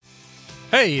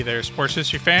Hey there, sports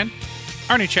history fan.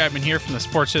 Arnie Chapman here from the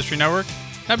Sports History Network.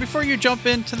 Now, before you jump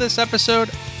into this episode,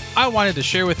 I wanted to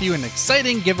share with you an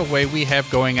exciting giveaway we have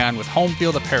going on with Home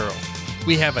Field Apparel.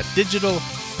 We have a digital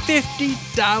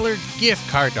 $50 gift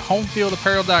card to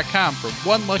homefieldapparel.com for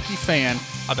one lucky fan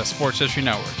of the Sports History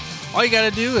Network. All you got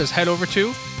to do is head over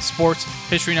to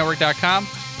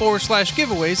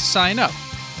sportshistorynetwork.com/giveaways to sign up.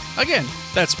 Again,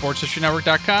 that's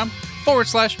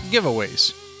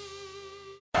sportshistorynetwork.com/giveaways.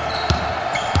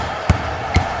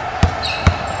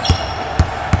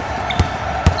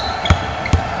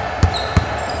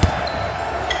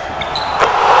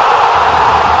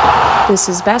 This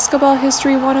is Basketball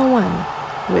History 101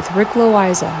 with Rick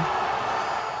Loiza.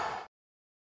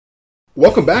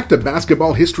 Welcome back to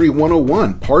Basketball History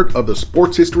 101, part of the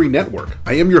Sports History Network.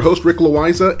 I am your host, Rick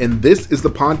Loiza, and this is the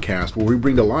podcast where we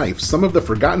bring to life some of the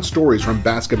forgotten stories from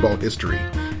basketball history.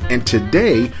 And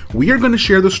today, we are going to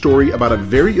share the story about a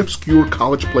very obscure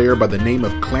college player by the name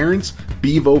of Clarence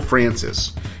Bevo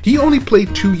Francis. He only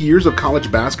played 2 years of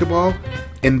college basketball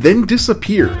and then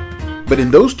disappeared. But in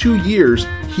those 2 years,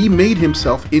 he made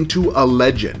himself into a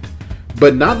legend,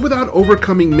 but not without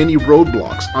overcoming many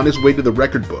roadblocks on his way to the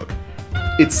record book.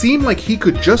 It seemed like he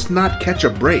could just not catch a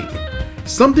break.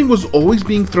 Something was always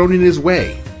being thrown in his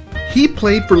way. He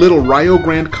played for Little Rio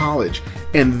Grande College,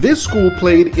 and this school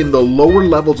played in the lower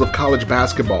levels of college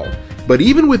basketball. But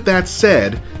even with that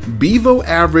said, Bevo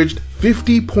averaged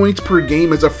 50 points per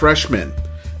game as a freshman.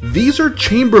 These are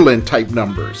Chamberlain-type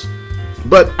numbers.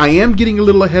 But I am getting a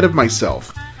little ahead of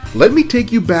myself. Let me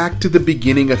take you back to the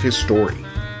beginning of his story.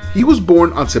 He was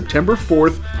born on September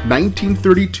 4th,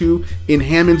 1932 in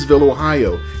Hammondsville,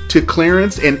 Ohio, to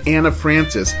Clarence and Anna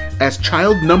Francis as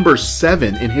child number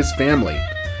 7 in his family.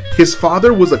 His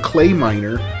father was a clay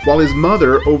miner, while his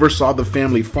mother oversaw the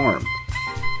family farm.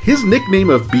 His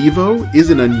nickname of Bevo is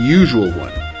an unusual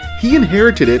one. He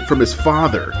inherited it from his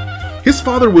father. His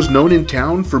father was known in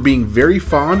town for being very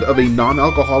fond of a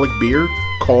non-alcoholic beer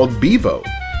called Bevo.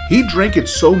 He drank it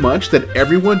so much that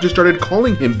everyone just started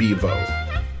calling him Bevo.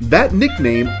 That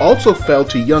nickname also fell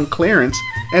to young Clarence,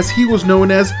 as he was known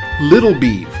as Little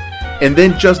Beeve, and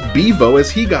then just Bevo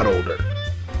as he got older.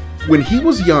 When he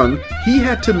was young, he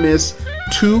had to miss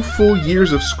 2 full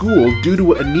years of school due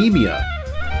to anemia.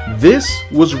 This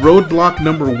was roadblock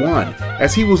number 1,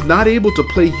 as he was not able to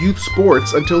play youth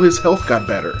sports until his health got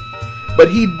better. But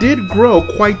he did grow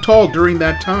quite tall during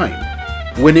that time.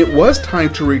 When it was time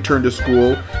to return to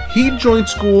school, he joined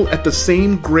school at the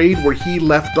same grade where he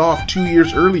left off 2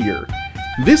 years earlier.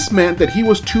 This meant that he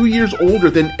was 2 years older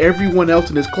than everyone else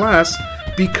in his class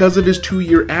because of his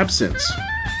 2-year absence.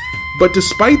 But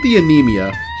despite the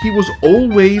anemia, he was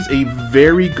always a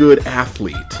very good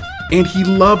athlete, and he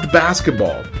loved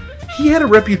basketball. He had a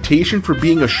reputation for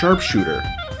being a sharpshooter.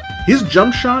 His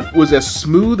jump shot was as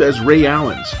smooth as Ray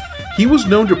Allen's. He was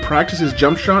known to practice his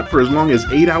jump shot for as long as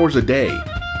 8 hours a day.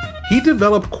 He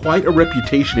developed quite a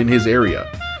reputation in his area.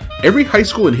 Every high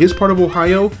school in his part of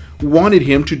Ohio wanted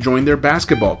him to join their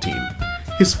basketball team.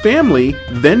 His family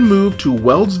then moved to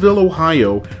Wellsville,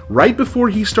 Ohio, right before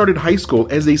he started high school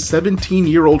as a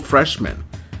 17-year-old freshman.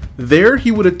 There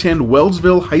he would attend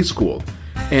Wellsville High School,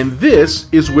 and this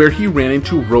is where he ran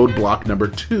into roadblock number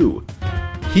 2.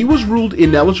 He was ruled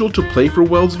ineligible to play for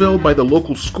Wellsville by the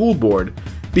local school board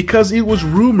because it was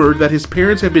rumored that his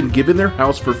parents had been given their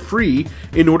house for free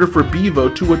in order for Bevo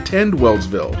to attend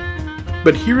Wellsville.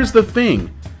 But here's the thing.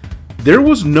 There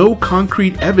was no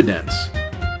concrete evidence,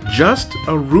 just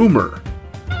a rumor.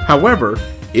 However,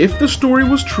 if the story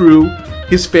was true,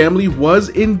 his family was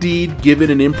indeed given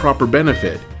an improper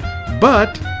benefit,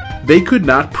 but they could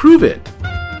not prove it.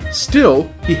 Still,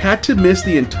 he had to miss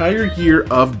the entire year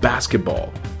of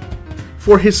basketball.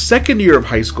 For his second year of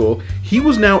high school, he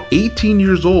was now 18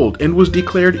 years old and was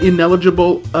declared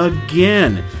ineligible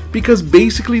again because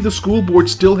basically the school board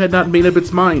still had not made up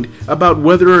its mind about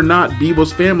whether or not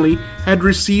Bevo's family had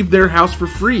received their house for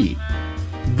free.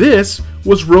 This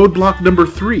was roadblock number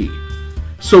 3.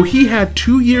 So he had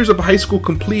 2 years of high school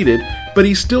completed, but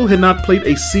he still had not played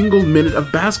a single minute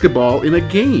of basketball in a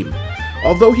game,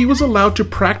 although he was allowed to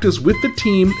practice with the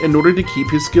team in order to keep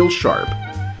his skills sharp.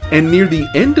 And near the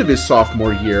end of his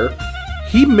sophomore year,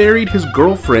 he married his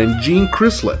girlfriend, Jean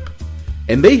Crislip,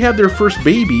 and they had their first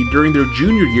baby during their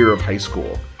junior year of high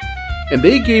school. And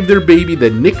they gave their baby the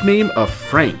nickname of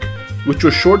Frank, which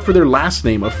was short for their last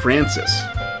name of Francis.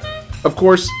 Of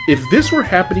course, if this were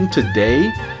happening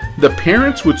today, the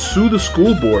parents would sue the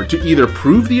school board to either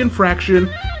prove the infraction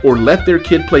or let their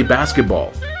kid play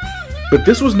basketball. But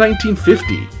this was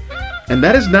 1950, and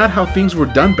that is not how things were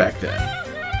done back then.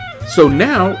 So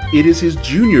now it is his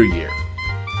junior year.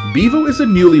 Bevo is a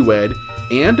newlywed,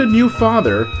 and a new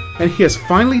father, and he has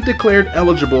finally declared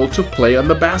eligible to play on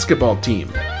the basketball team.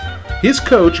 His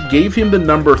coach gave him the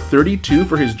number 32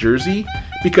 for his jersey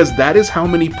because that is how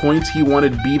many points he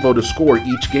wanted Bevo to score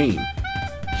each game.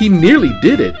 He nearly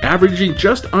did it, averaging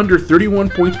just under 31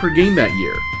 points per game that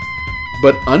year.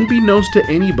 But unbeknownst to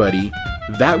anybody,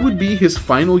 that would be his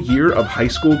final year of high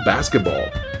school basketball.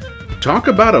 Talk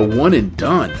about a one and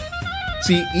done.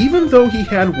 See, even though he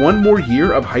had one more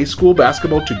year of high school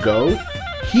basketball to go,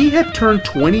 he had turned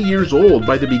 20 years old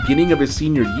by the beginning of his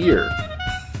senior year.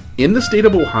 In the state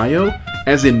of Ohio,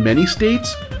 as in many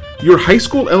states, your high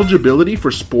school eligibility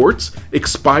for sports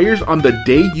expires on the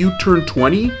day you turn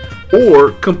 20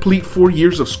 or complete 4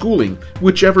 years of schooling,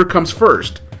 whichever comes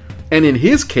first. And in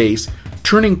his case,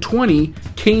 turning 20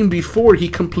 came before he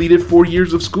completed 4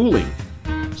 years of schooling.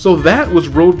 So that was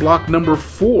roadblock number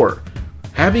 4,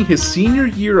 having his senior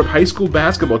year of high school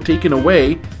basketball taken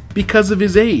away because of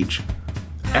his age.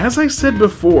 As I said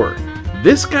before,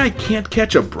 this guy can't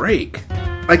catch a break.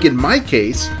 Like in my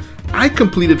case, I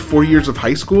completed 4 years of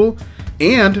high school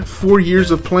and 4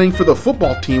 years of playing for the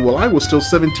football team while I was still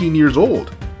 17 years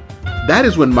old. That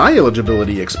is when my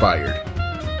eligibility expired.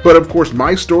 But of course,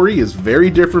 my story is very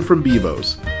different from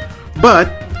Bevo's.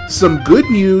 But some good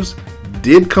news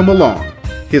did come along.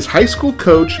 His high school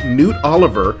coach, Newt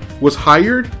Oliver, was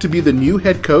hired to be the new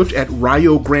head coach at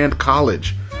Rio Grande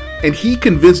College, and he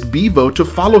convinced Bevo to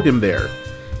follow him there.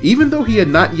 Even though he had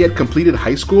not yet completed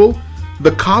high school,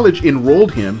 the college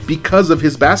enrolled him because of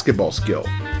his basketball skill.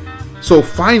 So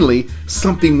finally,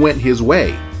 something went his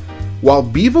way. While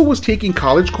Bevo was taking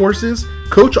college courses,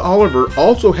 Coach Oliver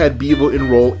also had Bevo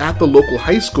enroll at the local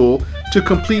high school to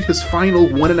complete his final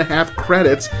 1.5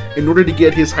 credits in order to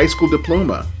get his high school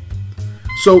diploma.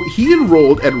 So he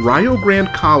enrolled at Rio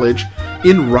Grande College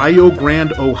in Rio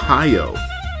Grande, Ohio.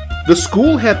 The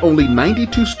school had only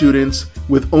 92 students,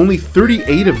 with only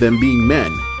 38 of them being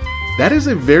men. That is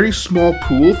a very small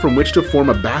pool from which to form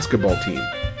a basketball team.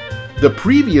 The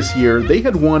previous year, they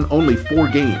had won only 4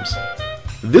 games.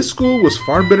 This school was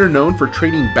far better known for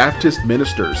training Baptist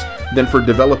ministers than for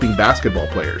developing basketball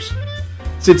players.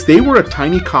 Since they were a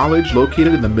tiny college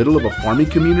located in the middle of a farming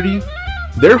community,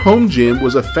 their home gym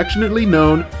was affectionately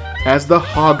known as the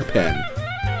Hog Pen.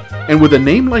 And with a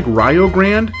name like Rio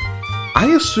Grande,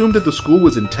 I assumed that the school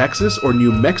was in Texas or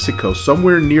New Mexico,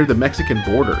 somewhere near the Mexican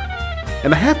border.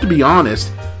 And I have to be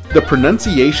honest, the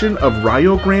pronunciation of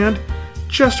Rio Grande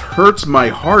just hurts my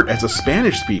heart as a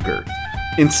Spanish speaker.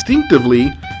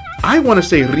 Instinctively, I want to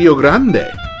say Rio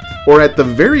Grande, or at the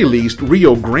very least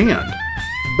Rio Grande.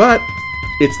 But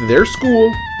it's their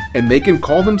school, and they can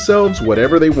call themselves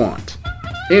whatever they want.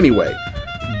 Anyway,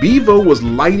 Bevo was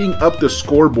lighting up the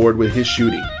scoreboard with his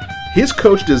shooting. His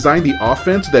coach designed the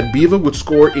offense so that Bevo would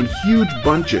score in huge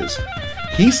bunches.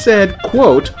 He said,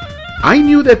 quote, "I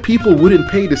knew that people wouldn't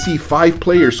pay to see 5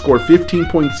 players score 15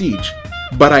 points each,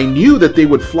 but I knew that they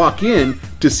would flock in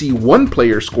to see one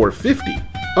player score 50,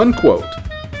 unquote.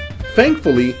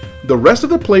 Thankfully, the rest of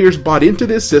the players bought into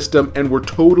this system and were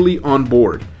totally on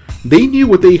board. They knew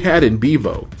what they had in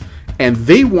Bevo, and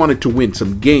they wanted to win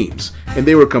some games, and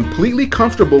they were completely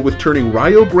comfortable with turning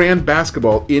Rio Grande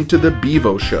basketball into the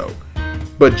Bevo show.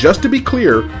 But just to be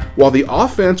clear, while the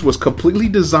offense was completely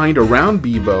designed around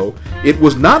Bevo, it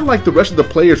was not like the rest of the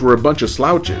players were a bunch of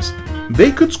slouches.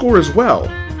 They could score as well.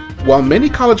 While many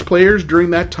college players during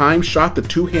that time shot the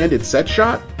two-handed set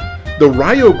shot, the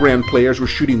Rio Grande players were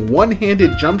shooting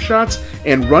one-handed jump shots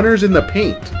and runners in the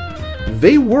paint.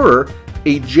 They were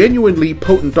a genuinely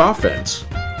potent offense.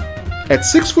 At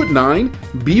 6'9",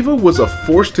 Bevo was a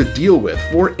force to deal with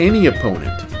for any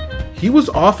opponent. He was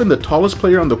often the tallest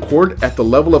player on the court at the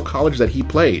level of college that he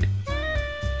played.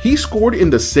 He scored in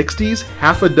the 60s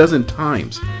half a dozen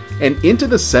times, and into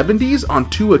the 70s on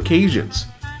 2 occasions.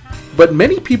 But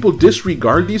many people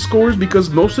disregard these scores because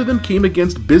most of them came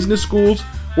against business schools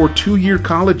or 2-year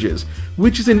colleges,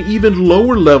 which is an even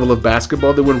lower level of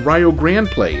basketball than when Rio Grande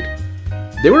played.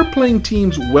 They were playing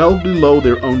teams well below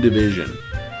their own division.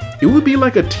 It would be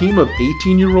like a team of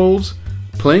 18-year-olds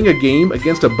playing a game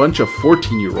against a bunch of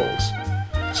 14-year-olds.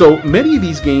 So many of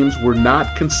these games were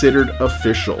not considered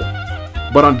official.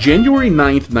 But on January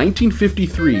 9th,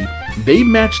 1953, they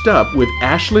matched up with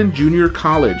Ashland Junior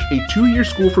College, a 2-year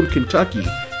school from Kentucky,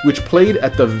 which played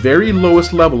at the very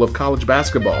lowest level of college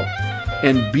basketball.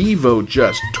 And Bevo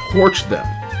just torched them.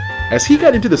 As he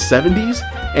got into the 70s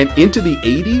and into the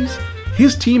 80s,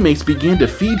 his teammates began to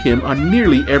feed him on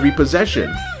nearly every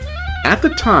possession. At the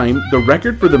time, the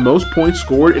record for the most points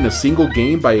scored in a single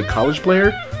game by a college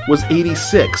player was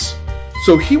 86.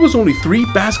 So he was only 3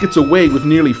 baskets away with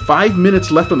nearly 5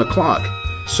 minutes left on the clock.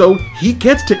 So he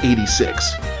gets to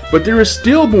 86, but there is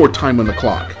still more time on the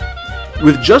clock.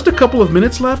 With just a couple of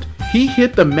minutes left, he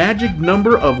hit the magic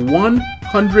number of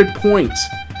 100 points.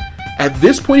 At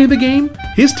this point in the game,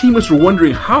 his teammates were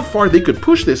wondering how far they could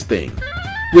push this thing.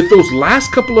 With those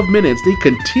last couple of minutes, they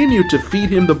continued to feed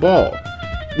him the ball.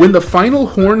 When the final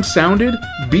horn sounded,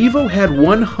 Bevo had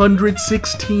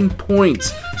 116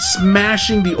 points,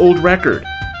 smashing the old record.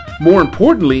 More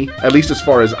importantly, at least as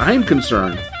far as I'm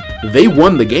concerned, they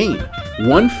won the game,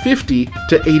 150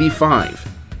 to 85.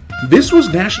 This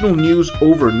was national news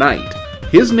overnight.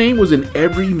 His name was in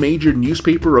every major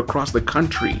newspaper across the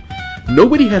country.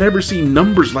 Nobody had ever seen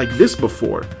numbers like this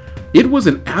before. It was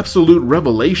an absolute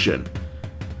revelation.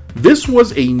 This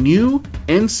was a new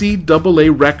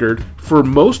NCAA record for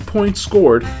most points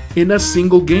scored in a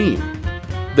single game.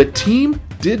 The team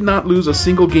did not lose a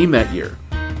single game that year.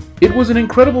 It was an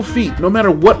incredible feat no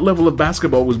matter what level of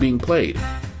basketball was being played.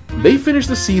 They finished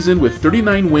the season with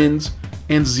 39 wins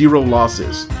and 0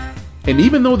 losses. And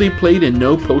even though they played in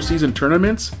no postseason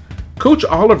tournaments, Coach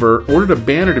Oliver ordered a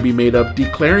banner to be made up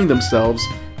declaring themselves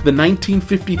the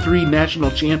 1953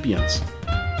 national champions.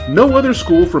 No other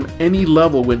school from any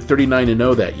level went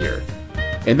 39-0 that year.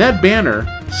 And that banner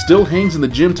still hangs in the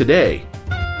gym today.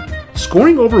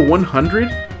 Scoring over 100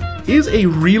 is a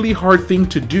really hard thing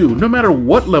to do no matter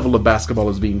what level of basketball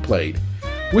is being played,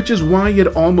 which is why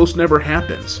it almost never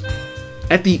happens.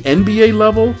 At the NBA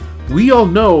level, we all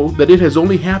know that it has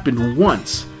only happened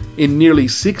once in nearly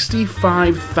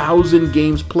 65,000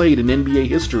 games played in NBA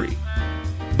history.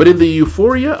 But in the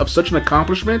euphoria of such an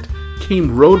accomplishment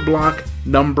came roadblock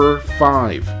number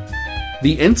 5.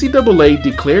 The NCAA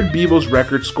declared Bevo's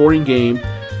record scoring game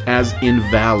as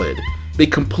invalid. They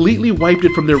completely wiped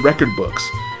it from their record books.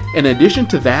 In addition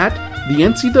to that, the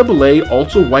NCAA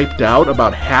also wiped out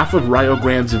about half of Rio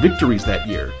Grande's victories that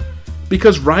year.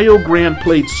 Because Rio Grande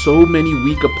played so many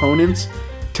weak opponents,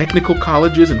 technical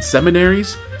colleges and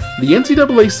seminaries, the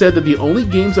NCAA said that the only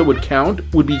games that would count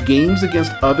would be games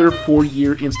against other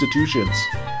 4-year institutions.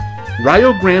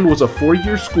 Rio Grande was a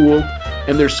 4-year school,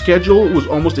 and their schedule was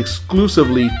almost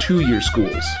exclusively 2-year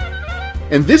schools.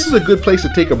 And this is a good place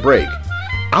to take a break.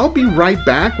 I'll be right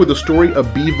back with the story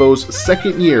of Bevo's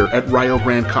second year at Rio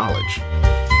Grande College.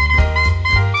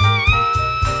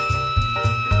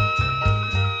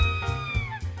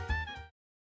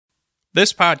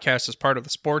 This podcast is part of the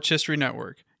Sports History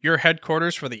Network, your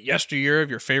headquarters for the yesteryear of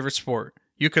your favorite sport.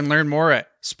 You can learn more at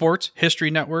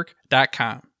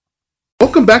sportshistorynetwork.com.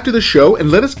 Welcome back to the show, and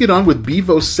let us get on with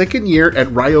Bevo's second year at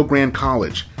Rio Grande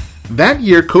College. That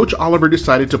year, Coach Oliver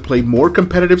decided to play more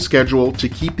competitive schedule to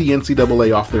keep the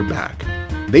NCAA off their back.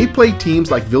 They played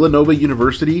teams like Villanova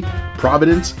University,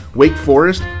 Providence, Wake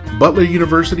Forest, Butler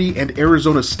University, and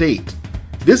Arizona State.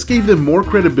 This gave them more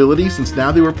credibility since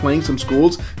now they were playing some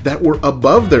schools that were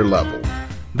above their level.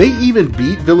 They even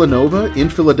beat Villanova in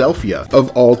Philadelphia, of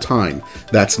all time.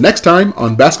 That's next time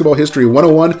on Basketball History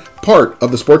 101, part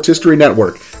of the Sports History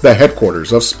Network, the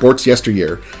headquarters of Sports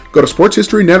Yesteryear. Go to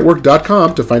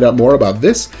sportshistorynetwork.com to find out more about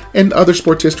this and other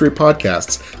sports history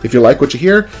podcasts. If you like what you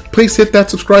hear, please hit that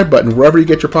subscribe button wherever you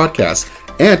get your podcasts.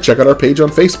 And check out our page on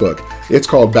Facebook. It's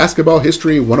called Basketball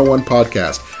History 101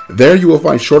 Podcast. There you will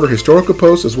find shorter historical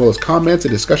posts as well as comments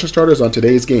and discussion starters on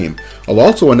today's game. I'll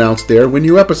also announce there when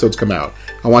new episodes come out.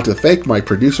 I want to thank my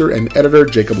producer and editor,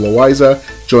 Jacob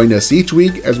Loaiza. Join us each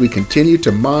week as we continue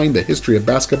to mine the history of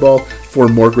basketball for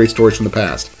more great stories from the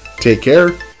past. Take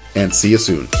care, and see you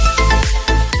soon.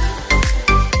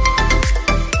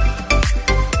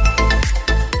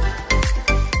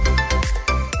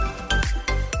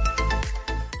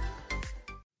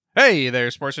 Hey there,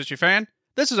 sports history fan.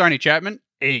 This is Arnie Chapman,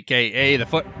 aka the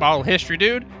Football History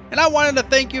Dude, and I wanted to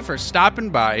thank you for stopping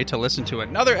by to listen to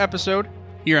another episode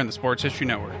here on the Sports History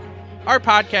Network. Our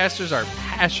podcasters are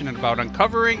passionate about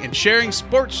uncovering and sharing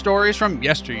sports stories from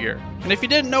yesteryear. And if you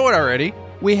didn't know it already,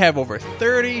 we have over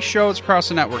 30 shows across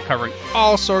the network covering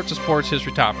all sorts of sports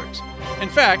history topics. In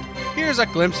fact, here's a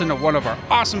glimpse into one of our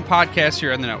awesome podcasts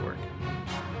here on the network.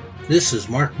 This is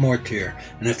Mark Mortier,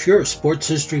 and if you're a sports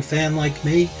history fan like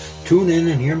me, tune in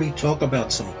and hear me talk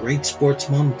about some great sports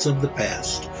moments of the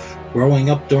past. Growing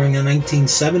up during the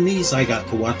 1970s, I got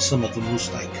to watch some of the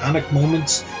most iconic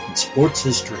moments in sports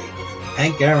history.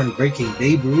 Hank Aaron breaking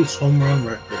Babe Ruth's home run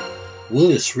record.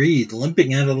 Willis Reed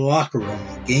limping out of the locker room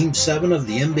in Game 7 of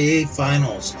the NBA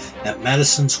Finals at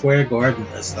Madison Square Garden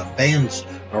as the fans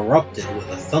erupted with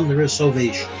a thunderous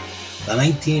ovation. The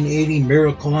 1980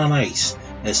 Miracle on Ice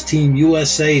as Team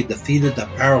USA defeated the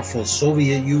powerful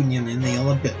Soviet Union in the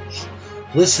Olympics.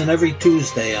 Listen every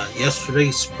Tuesday on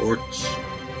Yesterday's Sports.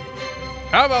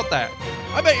 How about that?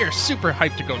 I bet you're super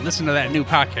hyped to go listen to that new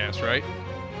podcast, right?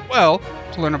 Well,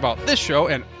 to learn about this show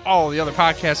and all the other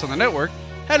podcasts on the network,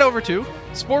 head over to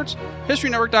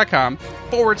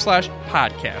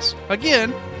sportshistorynetwork.com/podcast.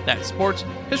 Again, that's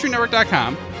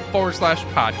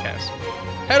sportshistorynetwork.com/podcast.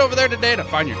 Head over there today to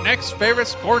find your next favorite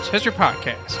sports history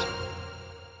podcast.